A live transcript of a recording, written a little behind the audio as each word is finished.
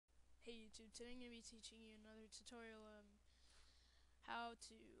YouTube. Today I'm going to be teaching you another tutorial how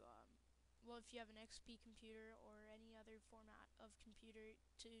to, well, if you have an XP computer or any other format of computer,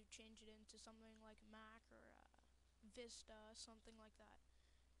 to change it into something like a Mac or Vista, something like that.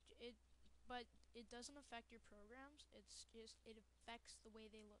 But it doesn't affect your programs. It's just, it affects the way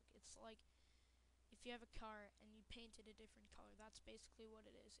they look. It's like if you have a car and you paint it a different color, that's basically what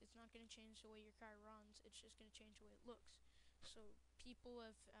it is. It's not going to change the way your car runs, it's just going to change the way it looks. So people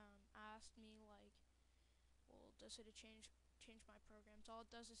have asked me, like, well, does it change my programs? All it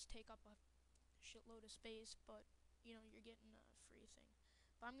does is take up a shitload of space, but you know, you're getting a free thing.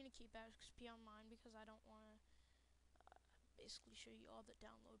 But I'm going to keep XP on mine because I don't want to basically show you all the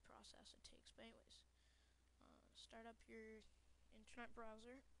download process it takes. But anyways, start up your internet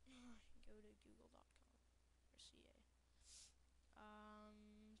browser. Go to google.com or CA.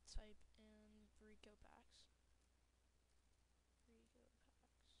 Type in Brico Packs.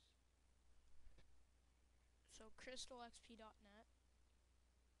 So crystalxp.net.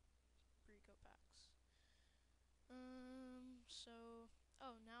 Brico Packs.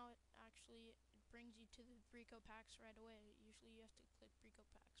 Now it brings you to the Brico Packs right away. Usually you have to click Brico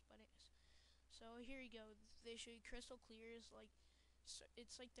Packs, but anyways. So here you go. They show you crystal clears, like, so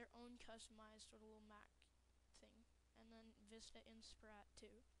it's like their own customized sort of little Mac thing. And then Vista Inspirat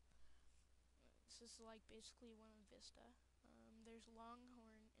too. This is like basically one of Vista. There's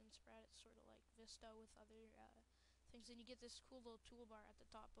Longhorn Inspirat. It's sort of like Vista with other things, and you get this cool little toolbar at the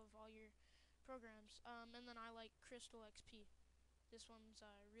top of all your programs. And then I like Crystal XP. This one's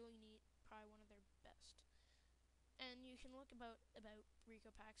really neat, probably one of their best. And you can look about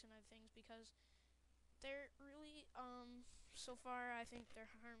Brico Packs and other things because they're really, so far I think they're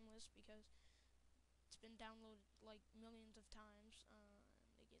harmless because it's been downloaded like millions of times.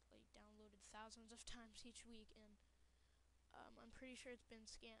 They get like downloaded thousands of times each week, and I'm pretty sure it's been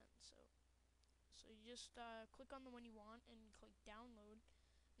scanned. So you just click on the one you want and click download,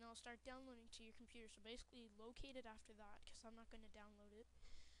 and it'll start downloading to your computer. So basically locate it after that, because I'm not going to download it.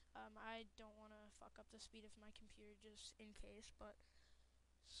 I don't want to fuck up the speed of my computer just in case, but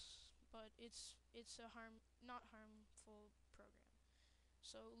it's a not harmful program.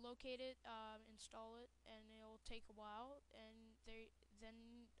 So locate it, install it, and it'll take a while, and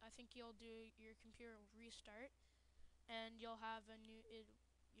then I think your computer will restart, and you'll have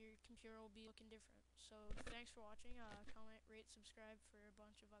your computer will be looking different. So thanks for watching. Comment, rate, subscribe for a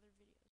bunch of other videos.